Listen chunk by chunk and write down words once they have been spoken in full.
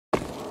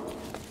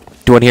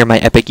Do you want to hear my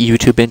epic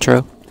YouTube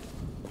intro?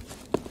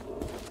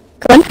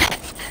 Go on.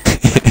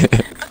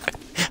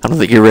 I don't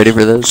think you're ready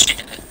for this.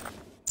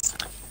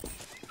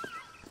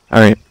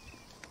 Alright.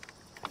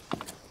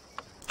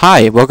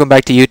 Hi, welcome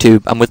back to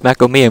YouTube. I'm with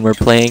Mac-O-Me and we're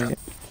playing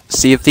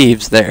Sea of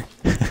Thieves there.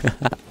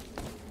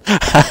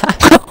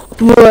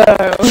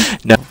 Whoa.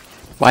 No.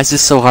 Why is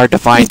this so hard to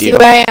find you? See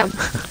where I am?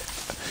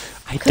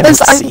 I don't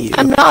see you.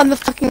 I'm not on the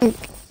fucking...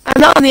 I'm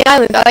not on the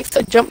island. I like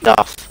sort of jumped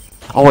off.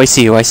 Oh, I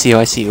see you, I see you,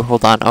 I see you.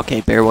 Hold on.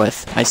 Okay, bear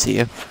with. I see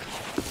you.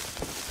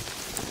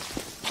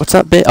 What's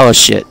up, bit? Oh,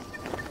 shit.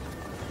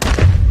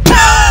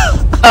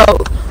 Oh.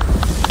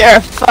 You're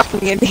a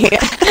fucking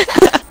idiot.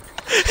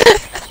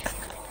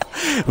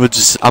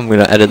 I'm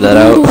gonna edit that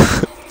out.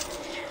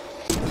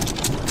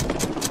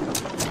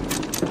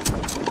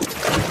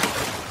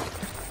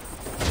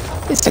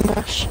 It's a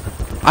crash.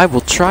 I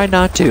will try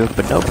not to,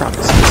 but no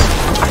promises.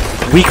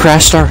 We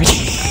crashed already.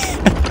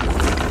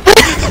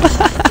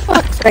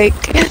 Fuck's sake.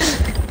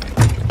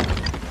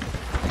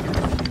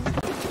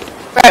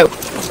 Bro.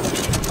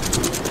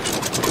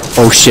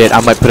 Oh shit,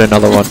 I might put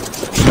another one.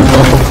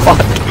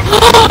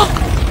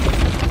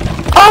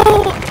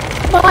 Oh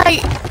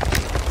fuck.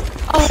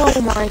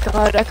 Oh my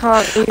god, I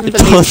can't even I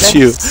believe told this.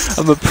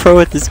 you, I'm a pro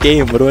at this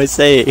game, what do I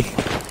say?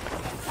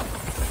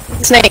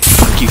 Snake.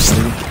 Fuck you,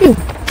 Snake. Ew.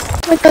 Oh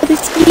my god,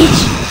 this beach.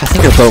 I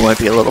think our boat might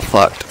be a little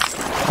fucked.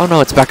 Oh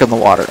no, it's back on the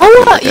water.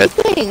 Oh, what? We're You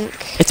good.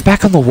 think? It's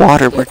back on the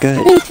water, we're What do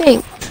good. you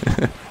think?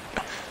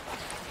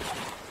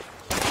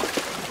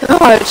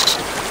 Gosh.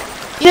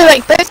 You know,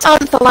 like, those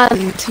aren't the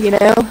land, you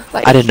know?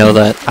 Like, I didn't know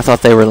that. I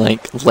thought they were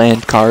like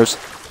land cars.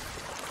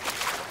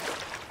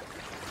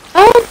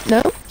 Oh,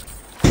 no.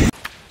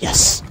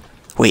 Yes.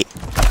 Wait.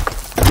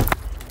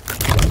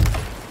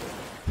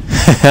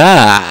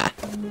 Haha.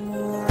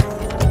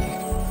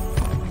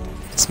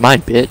 It's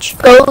mine, bitch.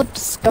 Gold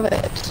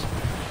discovered.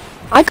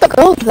 I got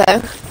gold,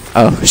 though.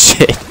 Oh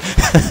shit.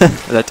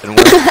 That didn't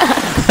work.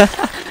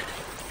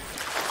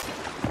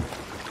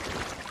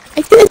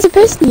 I think there's a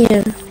person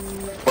here.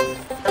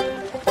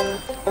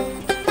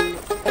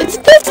 It's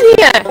a person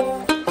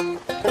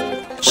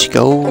here! She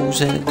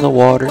goes in the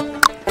water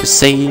to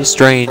see a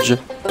stranger.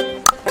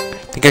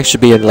 I think I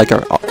should be like a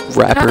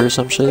rapper or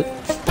some shit.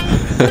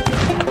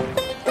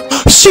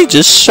 She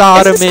just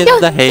shot him in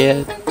the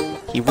head.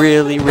 He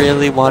really,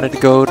 really wanted to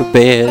go to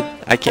bed.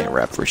 I can't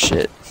rap for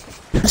shit.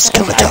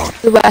 Skeleton.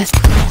 The West.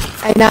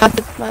 I now have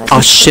the Oh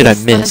shit, I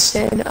missed.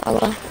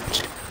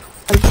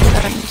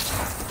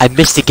 I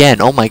missed again.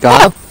 Oh my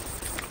god. Oh.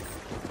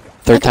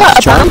 Third I got time's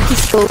a charm. bounty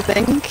still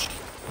thing.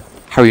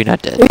 How are you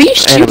not dead? Who are you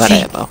And I'm out of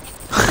shooting? ammo.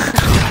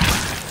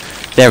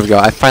 There we go.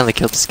 I finally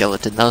killed the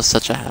skeleton. That was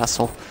such a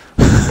hassle.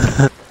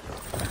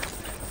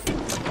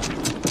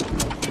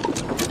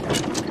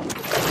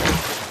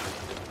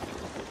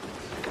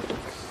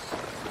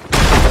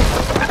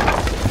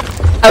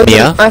 Oh,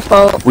 Mia? my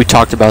fault. We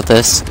talked about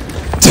this. Bro!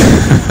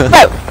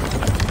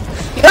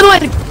 You don't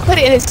want to put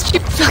it in a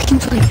stupid fucking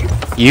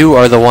place. You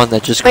are the one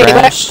that just Wait, what?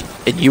 crashed,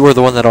 and you are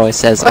the one that always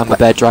says, I'm a What?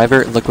 bad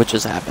driver, and look what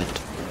just happened.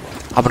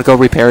 I'm gonna go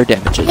repair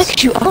damages.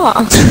 Yes, you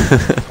are.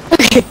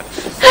 Okay.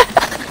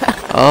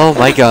 Oh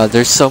my god,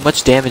 there's so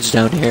much damage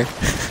down here.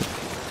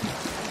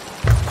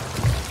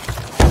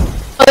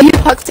 Oh, you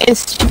parked it in a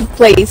stupid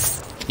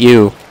place.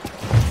 You.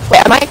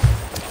 Wait, am I?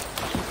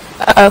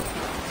 Uh-oh.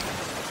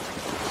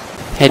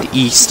 Head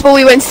east. Before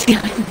we went to the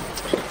island.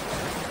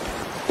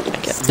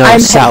 No, I'm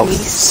south.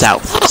 heading east.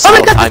 South. Oh my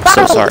South. god, I'm so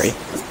barrels. sorry.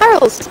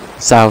 Barrels.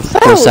 South. Go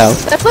Barrels.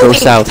 south. They're Go floating.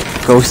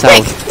 south. Go south.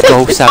 Nick,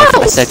 Go there's south. I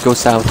barrels. said go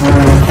south.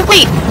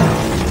 Wait.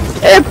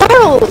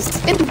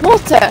 Barrels in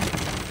water.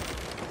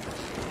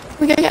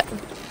 We gotta get.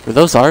 Were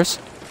those ours?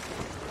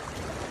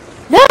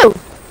 No.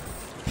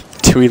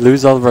 Did we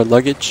lose all of our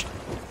luggage?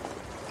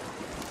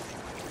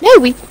 No,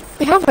 we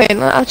haven't.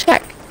 I'll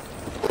check.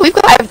 We've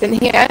got everything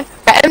here.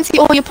 Empty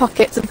all your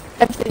pockets of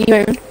everything you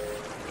own,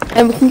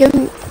 and we can go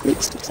and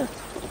loot some stuff.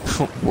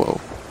 Whoa.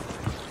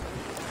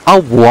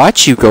 I'll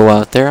watch you go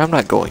out there. I'm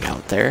not going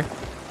out there.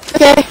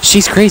 Okay.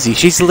 She's crazy.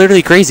 She's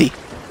literally crazy.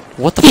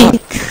 What the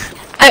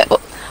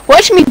fuck?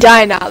 Watch me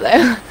die now, though.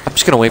 I'm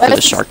just gonna wait for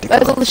the shark to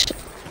Where's come. all the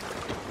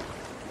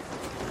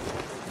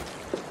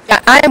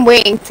Yeah, I am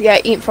waiting to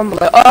get eaten from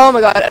below. Oh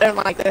my god, I don't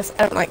like this.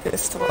 I don't like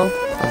this at all.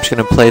 I'm just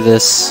gonna play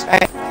this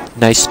Right.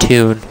 nice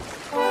tune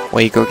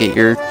while you go get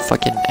your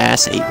fucking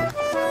ass eaten.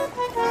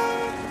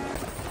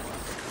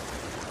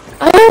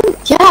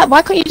 Yeah,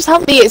 why can't you just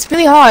help me? It's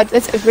really hard.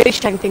 It's a really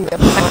strange thing though.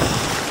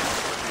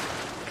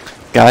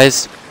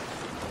 Guys,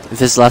 if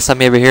this is the last time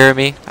you ever hear of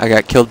me, I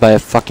got killed by a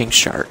fucking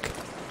shark.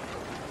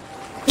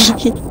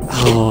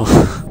 Oh.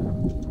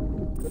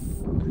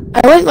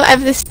 I want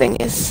whatever this thing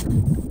is.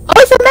 Oh,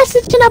 it's a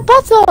message in a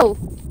bottle!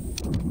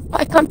 Oh,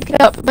 I can't pick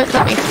it up. It won't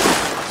let me.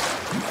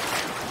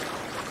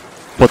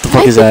 What the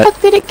fuck is Where the that?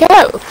 fuck did it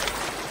go?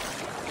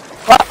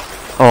 What?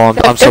 Oh,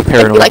 I'm so Don't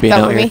paranoid like being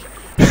that out with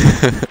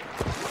here.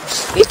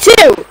 me. Me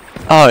too!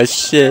 Oh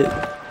shit.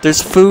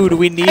 There's food,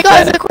 we need I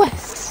got a that.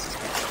 request.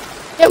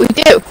 Yeah, we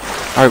do.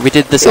 Alright, we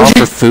did this all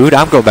for food?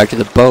 I'm going back to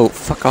the boat.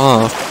 Fuck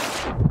off.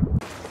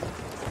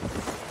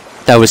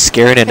 That was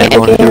scary and I never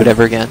want to do it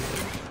ever again.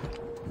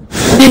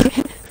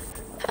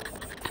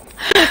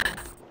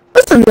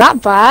 Wasn't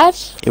that bad?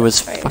 It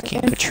was Right, fucking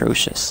okay.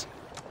 atrocious.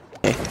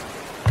 Okay.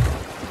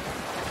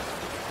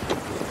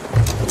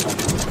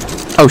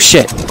 Oh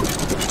shit!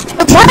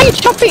 Why are you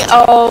chopping?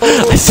 Oh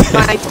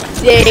my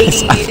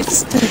days!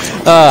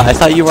 I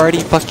thought you were already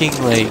fucking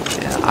like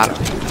I don't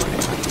know.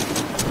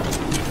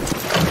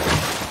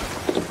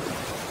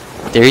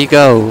 There you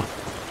go,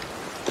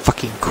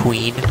 fucking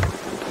queen.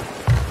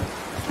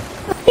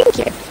 Thank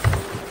you.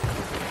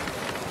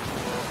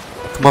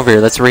 Come over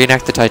here. Let's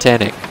reenact the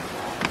Titanic.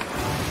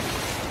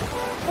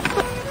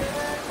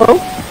 Oh,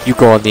 You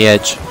go on the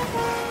edge.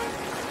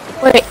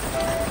 wait.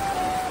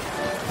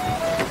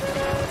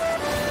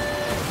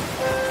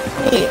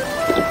 Wait.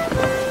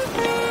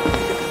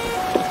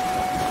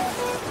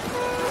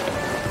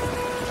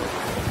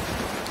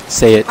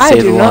 Say it. I Say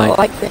do the not line.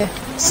 like this.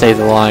 Say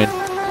the line.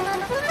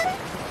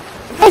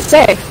 I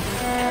say,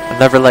 I'll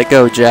never let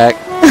go, Jack.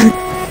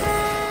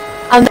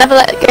 I'll never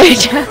let it go,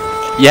 Jack.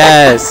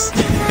 Yes.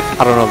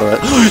 I don't know the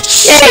rest.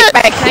 Shit!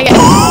 Right, can I get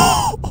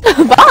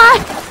Bye!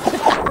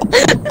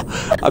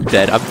 I'm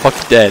dead. I'm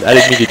fucking dead. I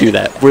didn't mean to do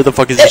that. Where the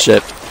fuck is the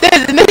ship?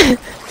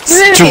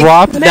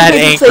 Drop The that minute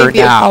we anchor save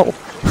you. now.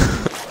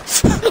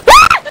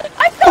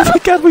 Oh my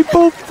god, we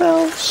both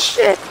fell.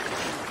 Shit.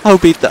 I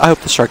hope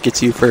the shark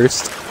gets you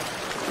first.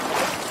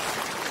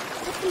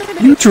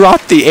 You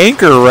dropped the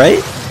anchor,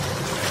 right?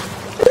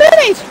 There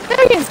he is!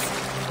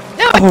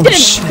 No, I Oh, didn't,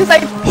 shit. because I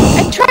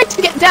tried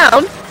to get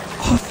down,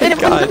 Oh, and thank it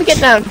wouldn't let me god. get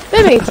down.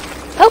 Baby,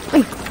 help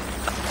me!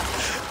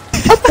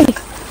 Help me!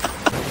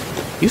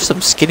 You have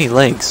some skinny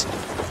legs.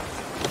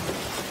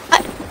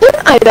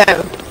 Didn't I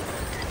though?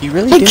 You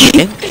really do.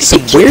 And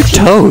some weird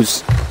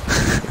toes.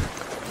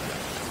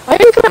 Why are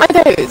you looking at my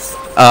toes?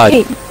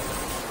 Wait,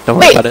 Don't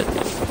worry Wait. about it.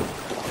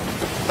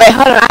 wait,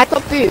 hold on, I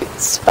got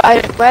boots,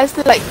 but where's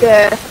the, like,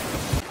 the...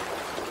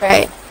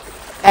 Right.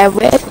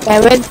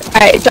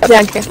 Alright, drop the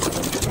anchor.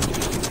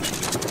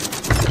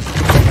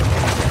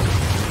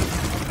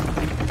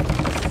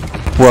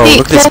 Whoa, See,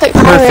 look at this perfect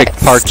perfect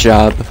pirates. park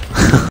job.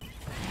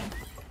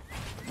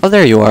 Oh,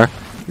 there you are.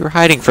 You were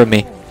hiding from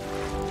me.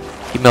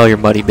 Email your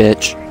muddy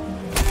bitch.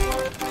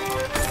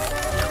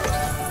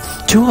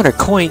 200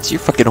 coins? You're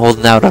fucking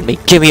holding out on me.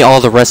 Give me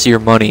all the rest of your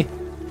money.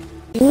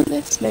 You want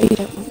this? No, you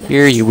don't want this.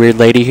 Here, you weird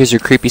lady. Here's your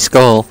creepy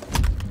skull.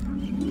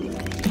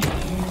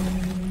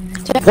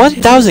 Jeff,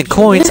 1,000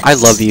 coins? I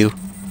love you.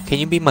 Can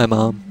you be my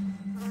mom?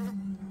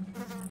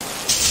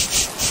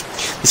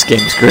 This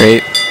game's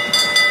great.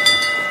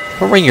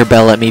 Don't ring your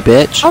bell at me,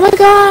 bitch. Oh my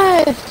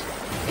god!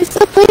 It's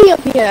so pretty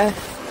up here.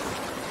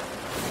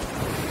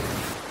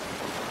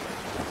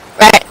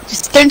 Right,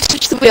 just don't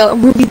touch the wheel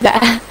and we'll be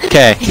there.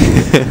 Okay.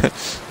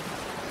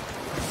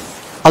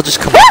 I'll just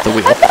come off the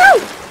wheel.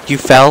 You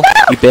fell,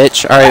 you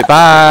bitch. Alright,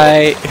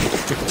 bye.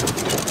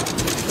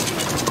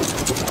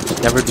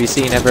 Never be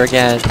seen ever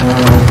again.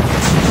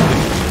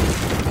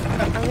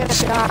 I'm gonna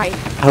die.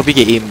 I hope you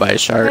get eaten by a I'm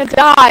shark. gonna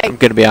die. I'm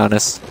gonna be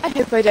honest. I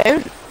hope I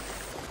don't.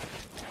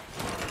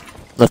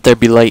 Let there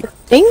be light.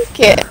 Yeah,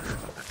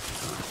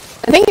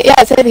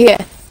 it's over here.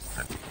 Do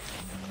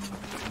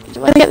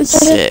you wanna get this?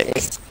 Sick.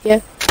 Yeah.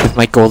 With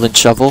my golden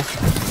shovel.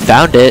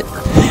 Found it.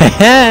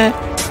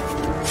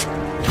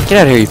 Get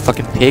out of here, you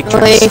fucking pig.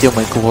 Trying to Really? steal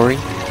my glory.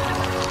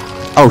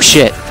 Oh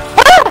shit.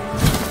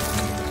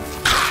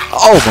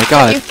 Oh my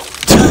god.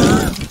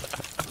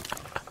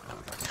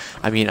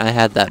 I mean, I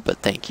had that, but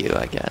thank you,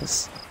 I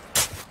guess.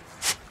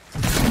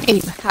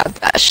 You have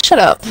that. Shut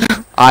up.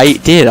 I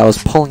did. I was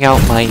pulling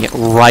out my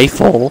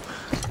rifle.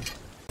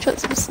 Shot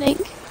some snake.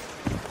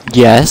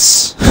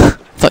 Yes.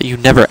 Thought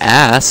you'd never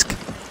ask.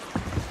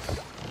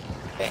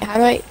 Wait, how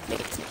do I make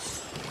it?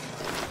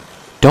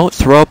 Don't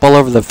throw up all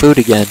over the food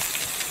again.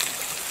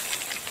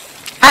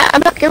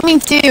 I'm not going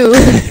to.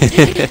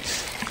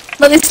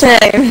 Not this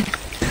time.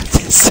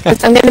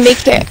 I'm gonna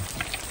make it.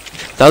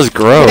 That was I'm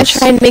gonna gross.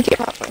 try and make it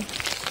properly.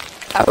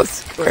 That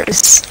was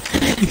gross.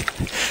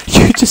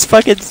 You just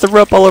fucking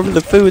threw up all over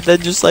the food,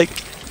 then just like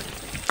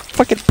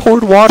fucking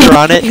poured water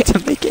on it to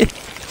make it.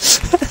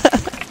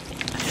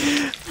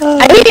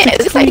 I made it. It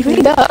looks like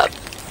cleaned up.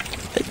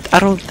 I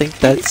don't think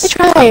that's. Let's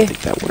try. I don't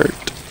think that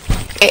worked.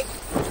 Okay.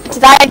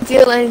 Did I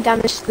deal any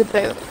damage to the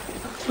boat?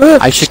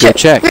 I should go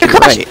check. You're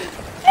right.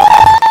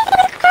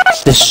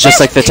 This is just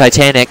like the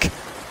Titanic.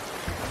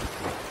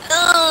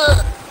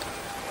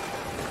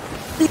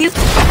 Please, You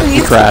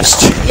please.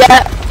 crashed.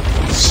 Yeah.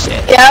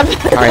 Shit. Yeah.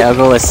 Alright, I'll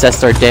go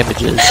assess our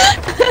damages.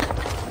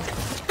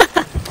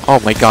 Oh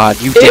my god,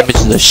 you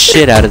damaged the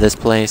shit out of this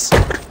place.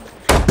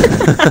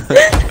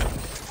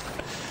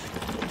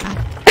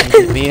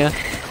 Mia,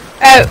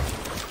 Oh.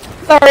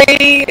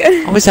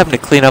 Sorry. always having to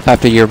clean up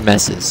after your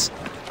messes.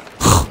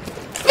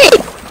 Hey,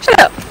 shut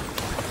up.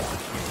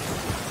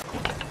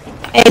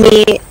 I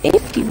mean,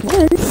 if you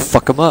want.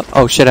 Fuck him up.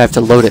 Oh shit, I have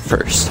to load it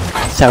first.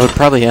 That would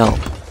probably help.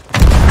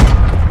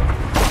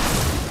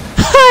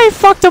 I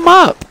fucked him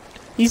up!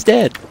 He's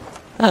dead.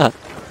 Huh.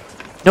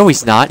 No,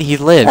 he's not. He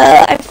lived.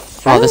 I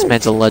Oh, this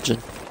man's a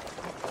legend.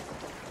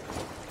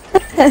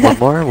 One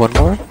more, one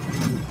more.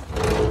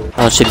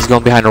 Oh shit, he's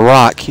going behind a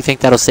rock. You think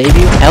that'll save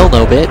you? Hell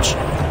no, bitch.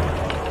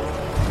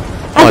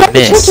 Oh, I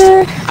missed.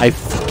 I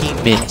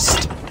fucking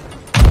missed.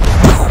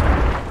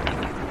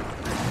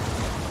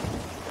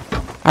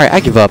 Alright, I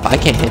give up. I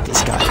can't hit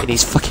this guy, and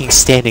he's fucking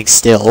standing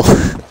still.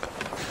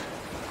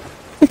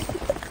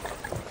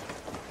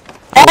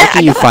 Look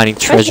at you finding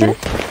treasure.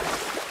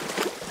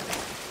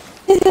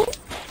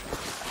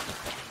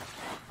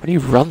 Why do you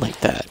run like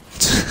that?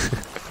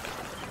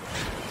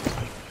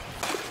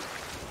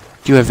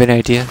 Do you have any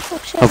idea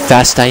how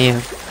fast I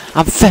am?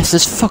 I'm fast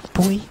as fuck,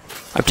 boy.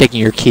 I'm taking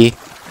your key.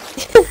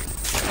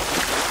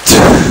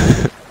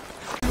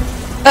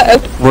 Uh-oh.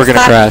 We're gonna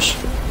crash.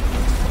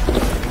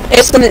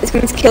 There's something that's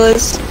going to kill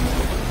us.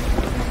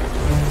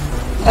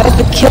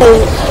 The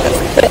kill.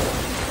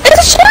 There's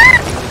a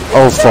shark!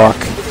 Oh fuck.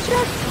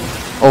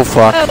 Oh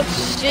fuck. Oh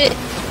shit.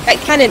 Right,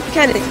 cannon.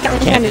 Cannon,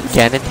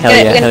 hell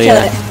yeah, hell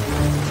yeah.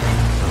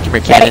 Come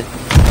here, cannon.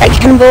 Right,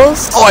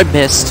 cannonballs. Oh, I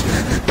missed.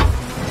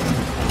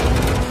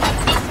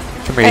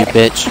 Come here, you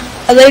bitch.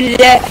 I loaded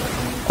it.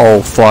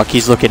 Oh fuck,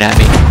 he's looking at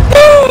me.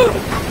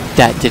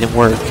 That didn't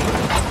work.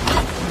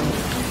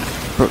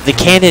 Bro, the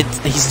cannon,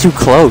 he's too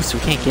close. We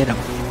can't get him.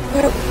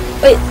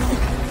 Wait.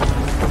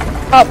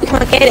 Oh, we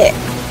can't get it.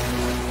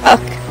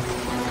 Fuck.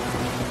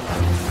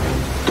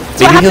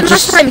 That's what happened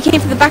last time. He came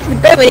from the back of the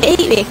boat and it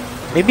ate me.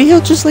 Maybe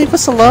he'll just leave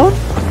us alone?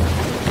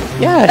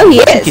 Yeah, oh,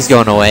 he I think is. he's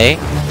going away.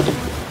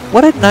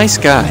 What a nice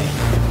guy.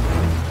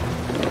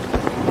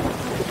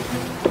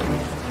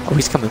 Oh,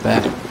 he's coming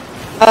back.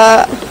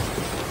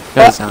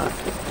 No, he's not.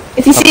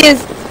 If you see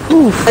his...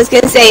 I was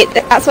gonna say,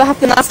 that's what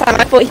happened last time.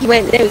 I thought he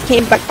went there, he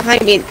came back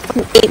behind me and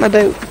fucking ate my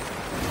boat.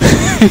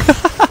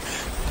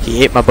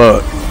 He ate my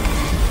boat.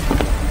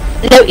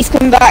 No, he's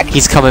coming back.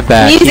 He's coming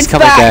back. He's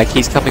coming back.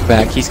 He's coming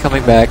back. He's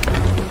coming back.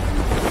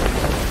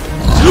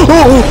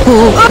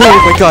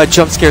 Oh my god,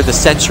 jump scare the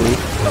century.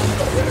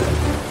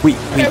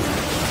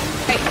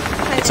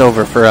 It's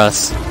over for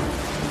us.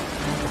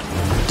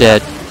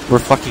 Dead. We're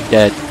fucking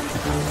dead.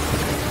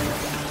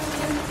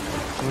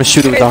 I'm gonna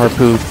shoot it with a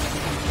harpoon.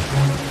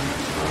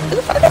 Who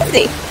the fuck is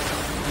he?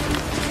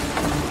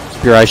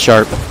 Keep your eyes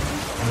sharp.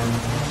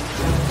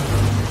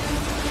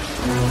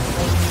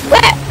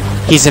 Where?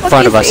 He's in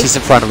front of us. He's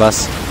in front of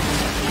us.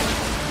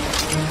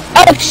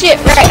 Oh shit,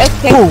 right,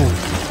 okay. Boom!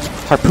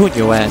 Harpoon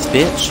your ass,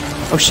 bitch.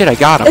 Oh shit, I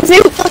got him. There's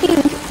no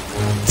fucking...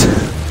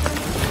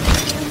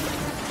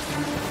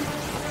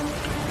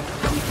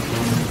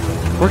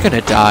 We're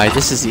gonna die.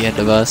 This is the end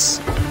of us.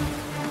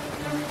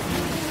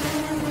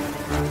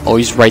 Oh,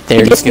 he's right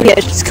there.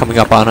 He's coming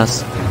up on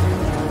us.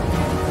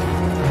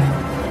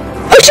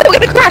 Oh shit, we're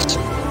gonna crash!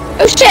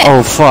 Oh shit!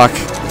 Oh fuck.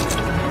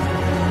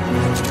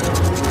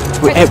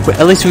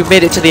 At least we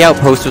made it to the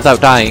outpost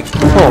without dying.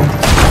 Oh.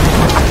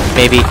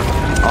 Maybe.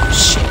 Oh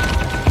shit.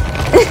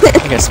 I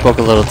think I spoke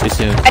a little too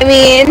soon. I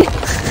mean...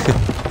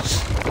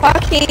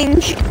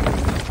 Parking...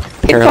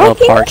 Parallel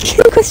parking?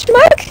 Question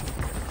mark?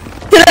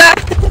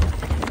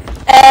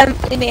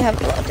 They may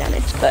have a lot of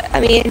damage, but I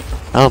mean...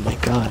 Oh my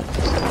god.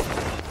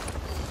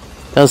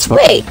 That was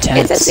fucking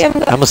intense.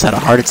 I almost had a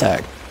heart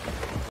attack.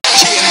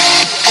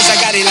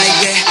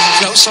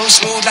 Flow so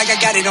smooth like I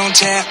got it on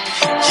tap.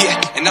 Yeah,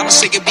 and I'ma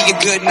say it be a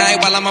good night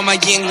while I'm on my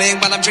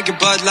Yingling, while I'm drinking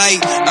Bud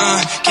Light.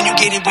 Can you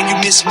get it when you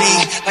miss me?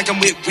 Like I'm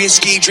with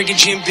whiskey, drinking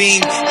Jim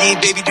Beam. Yeah,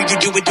 baby, do you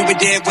do it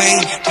that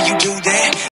way? Do you do that?